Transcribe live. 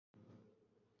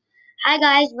Hi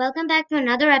guys, welcome back to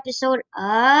another episode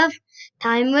of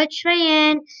Time with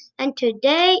Shreyan. And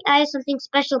today I have something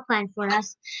special planned for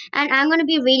us. And I'm going to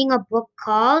be reading a book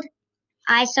called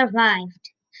I Survived.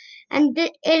 And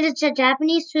it is a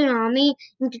Japanese tsunami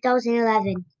in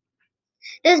 2011.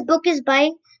 This book is by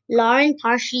Lauren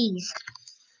Tarshiz.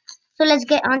 So let's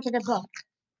get on to the book.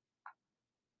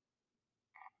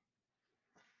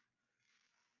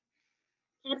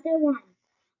 Chapter 1, March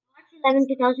 11,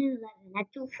 2011 at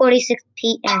 2:46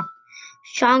 p.m.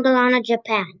 Shangri-La,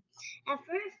 Japan. At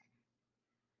first,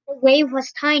 the wave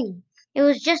was tiny. It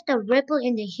was just a ripple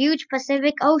in the huge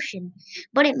Pacific Ocean,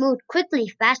 but it moved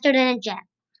quickly, faster than a jet.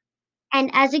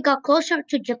 And as it got closer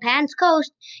to Japan's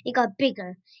coast, it got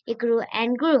bigger. It grew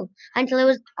and grew until it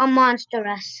was a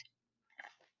monstrous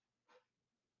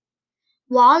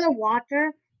wall of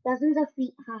water, dozens of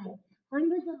feet high,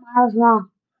 hundreds of miles long.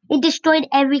 It destroyed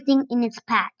everything in its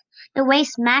path. The wave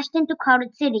smashed into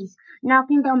crowded cities,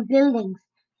 knocking down buildings,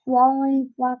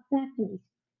 swallowing factories,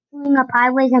 filling up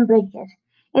highways and bridges.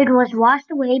 It was washed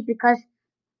away because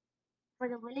for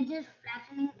the villages,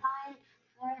 flattening pine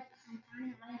forests and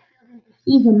turning rice fields into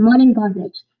seas of mud and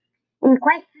garbage. In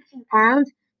quite fishing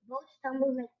towns, boats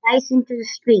tumbled like ice into the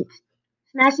streets,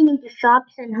 smashing into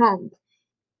shops and homes.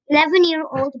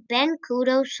 11-year-old Ben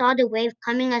Kudo saw the wave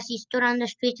coming as he stood on the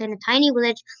streets in a tiny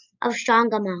village of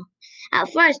Shangama. At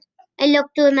first, it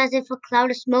looked to him as if a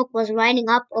cloud of smoke was riding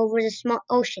up over the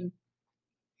ocean.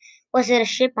 Was it a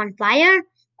ship on fire?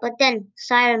 But then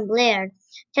siren blared.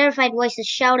 Terrified voices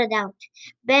shouted out.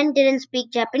 Ben didn't speak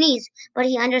Japanese, but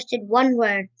he understood one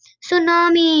word.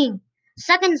 Tsunami!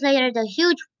 Seconds later, the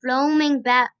huge foaming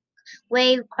back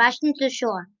wave crashed into the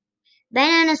shore.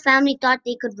 Ben and his family thought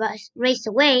they could race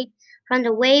away from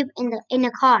the wave in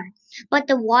a car, but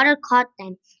the water caught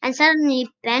them, and suddenly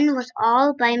Ben was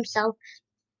all by himself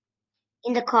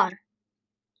in the car.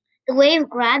 The wave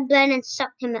grabbed Ben and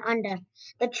sucked him under.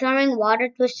 The churning water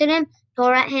twisted him,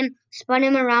 tore at him, spun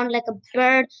him around like a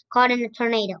bird caught in a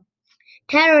tornado.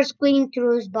 Terror screamed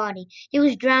through his body. He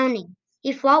was drowning.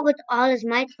 He fought with all his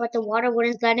might, but the water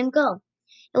wouldn't let him go.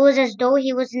 It was as though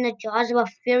he was in the jaws of a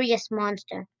furious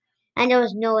monster, and there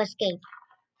was no escape.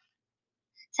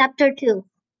 Chapter 2.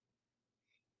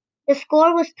 The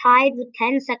score was tied with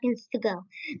 10 seconds to go.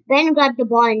 Ben grabbed the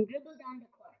ball and dribbled down the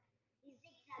court. He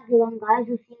zigzagged along guys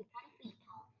who seemed 10 feet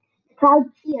tall. The crowd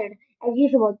cheered. As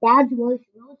usual, Dad's voice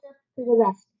rose up to the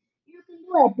rest. You can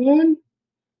do it, Ben.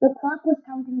 The clock was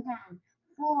counting down.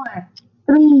 4,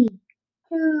 3,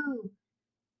 2.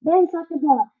 Ben shot the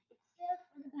ball. It sailed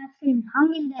for the basket and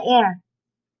hung in the air.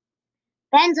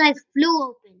 Ben's eyes flew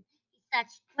open. He sat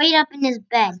straight up in his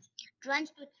bed,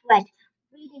 drenched with sweat,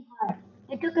 breathing hard.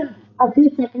 It took him a few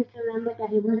seconds to remember that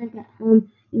he wasn't at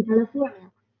home in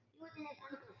California. He was in his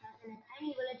uncle's house in a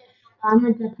tiny village of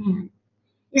Shogama, Japan.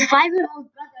 His 5-year-old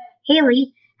brother,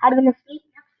 Harry, had been asleep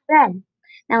next to Ben.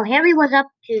 Now Harry was up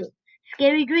too.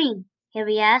 Scary dream?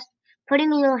 Harry asked,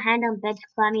 putting a little hand on Ben's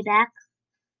clammy back.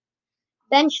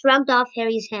 Ben shrugged off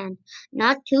Harry's hand.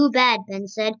 Not too bad, Ben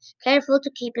said, careful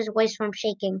to keep his voice from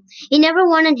shaking. He never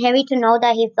wanted Harry to know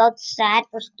that he felt sad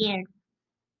or scared.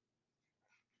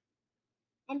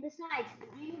 And besides, the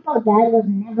dream about Dad was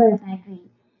never a bad dream.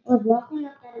 It was walking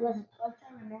up that it was a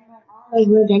torture remembering all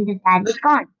over again that Dad was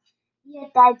gone. He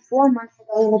had died 4 months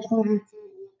ago in a cold accident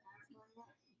in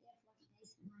California Air Force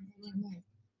Base where they were lived.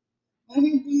 Dad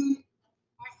had been an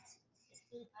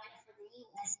F-16 pilot for the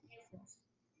U.S. Air Force.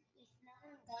 He's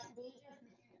flown dangerous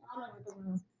missions all over the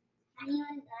world. And he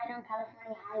even died on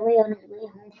California Highway on his way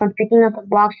home from picking up a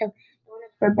box of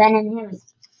donuts for Ben and Harry.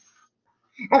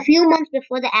 A few months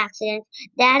before the accident,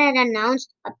 Dad had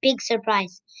announced a big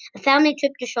surprise, a family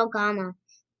trip to Shogama,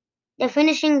 the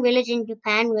finishing village in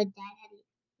Japan where Dad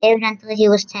had lived until he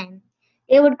was 10.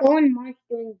 They would go in March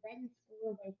during Ben's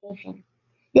school vacation.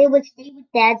 They would stay with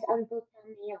Dad's uncle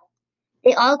Tamio.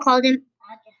 They all called him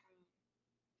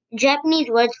Ajahan, Japanese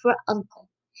words for uncle.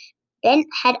 Ben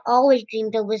had always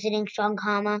dreamed of visiting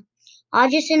Shogama.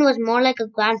 Ajason was more like a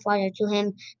grandfather to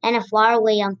him than a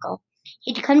faraway uncle.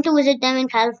 He'd come to visit them in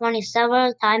California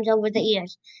several times over the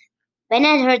years. Ben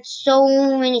had heard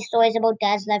so many stories about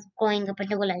Dad's life growing up in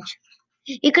the village.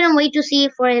 He couldn't wait to see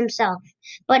it for himself,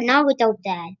 but not without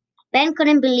Dad. Ben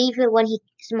couldn't believe it when his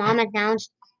mom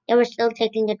announced they were still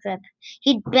taking the trip.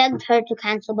 He'd begged her to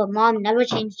cancel, but Mom never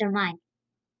changed her mind.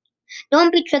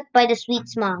 Don't be tricked by the sweet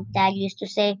smile, Dad used to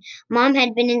say. Mom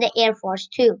had been in the Air Force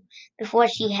too, before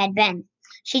she had been.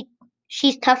 She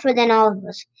she's tougher than all of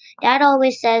us. Dad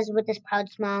always says with his proud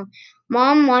smile.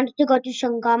 Mom wanted to go to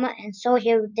Shangama and so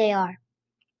here they are.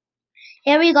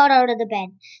 Harry got out of the bed,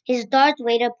 his Darth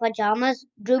Vader pajamas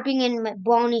drooping in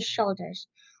bony shoulders.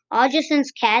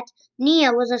 Augustin's cat,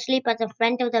 Nia, was asleep at the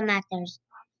front of the mattress.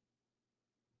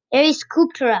 Harry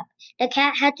scooped her up. The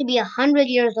cat had to be 100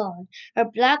 years old. Her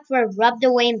black fur rubbed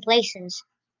away in places.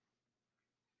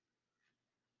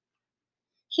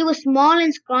 She was small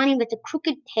and scrawny with a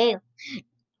crooked tail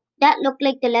that looked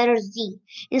like the letter Z.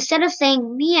 Instead of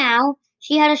saying meow,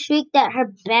 she had a shriek that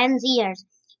hurt Ben's ears.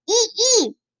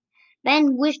 Ee!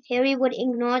 Ben wished Harry would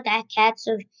ignore that cat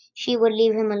so she would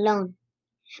leave him alone.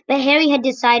 But Harry had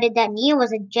decided that Nia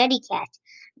was a jetty cat,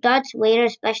 Darth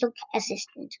Vader's special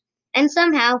assistant. And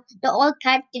somehow the old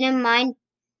cat didn't mind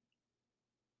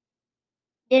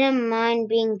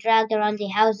being dragged around the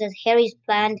house as Harry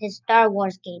planned his Star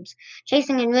Wars games,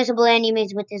 chasing invisible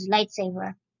enemies with his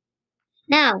lightsaber.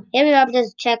 Now, Harry rubbed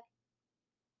his cheek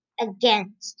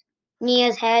against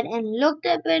Nia's head and looked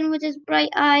up in with his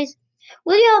bright eyes.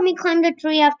 Will you help me climb the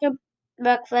tree after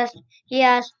breakfast? He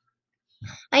asked.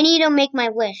 I need to make my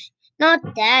wish. Not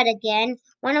that again.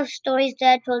 One of the stories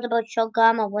Dad told about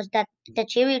Shogama was that the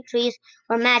cherry trees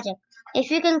were magic. If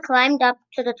you can climb up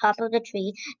to the top of the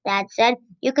tree, Dad said,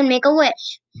 you can make a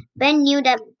wish. Ben knew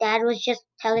that Dad was just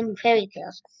telling fairy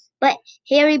tales. But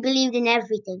Harry believed in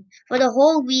everything. For the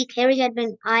whole week, Harry had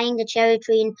been eyeing the cherry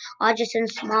tree in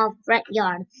Augustin's small front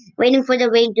yard, waiting for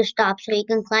the rain to stop so he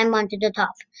can climb onto the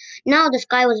top. Now the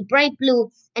sky was bright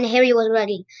blue, and Harry was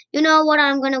ready. You know what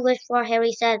I'm gonna wish for,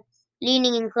 Harry said,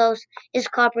 leaning in close. His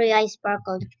coppery eyes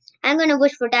sparkled. I'm gonna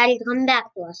wish for Daddy to come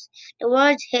back to us. The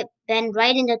words hit Ben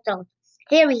right in the throat.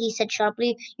 Harry, he said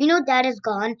sharply, you know Dad is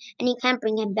gone, and you can't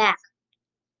bring him back.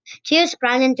 Tears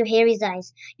sprang into Harry's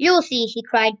eyes. You'll see, he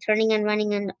cried, turning and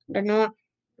running in the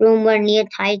room where Nia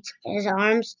tied his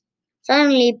arms.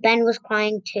 Suddenly, Ben was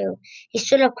crying too. He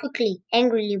stood up quickly,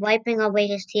 angrily wiping away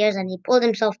his tears, and he pulled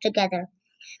himself together.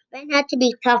 Ben had to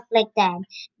be tough like Dad.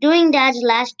 During Dad's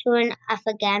last tour in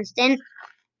Afghanistan,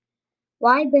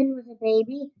 while Ben was a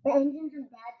baby, the engines of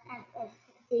Dad's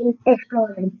F-16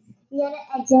 exploded. He had to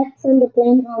eject from the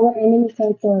plane over enemy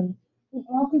territory. He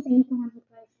broke his ankle when he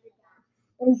crashed to the ground,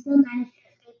 but he still managed to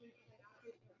escape into the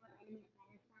mountains before enemy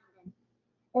pilots found him.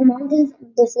 The mountains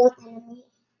before enemy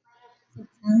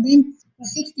pilots found him. For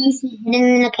 6 days he hid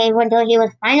in a cave until he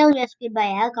was finally rescued by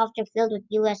a helicopter filled with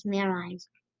U.S. Marines.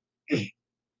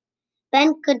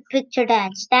 Ben could picture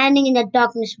Dad standing in the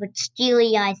darkness with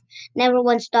steely eyes, never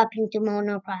once stopping to moan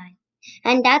or cry.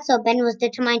 And that's how Ben was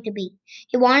determined to be.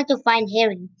 He wanted to find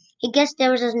Harry. He guessed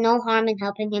there was no harm in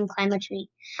helping him climb a tree.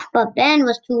 But Ben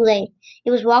was too late.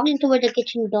 He was walking toward the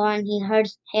kitchen door and he heard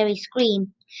Harry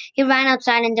scream. He ran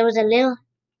outside and there was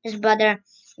his brother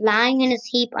lying in his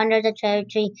heap under the cherry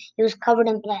tree. He was covered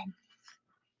in blood.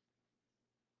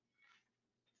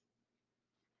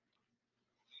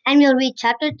 And we'll read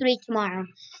chapter 3 tomorrow.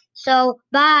 So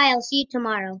bye, I'll see you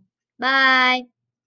tomorrow. Bye.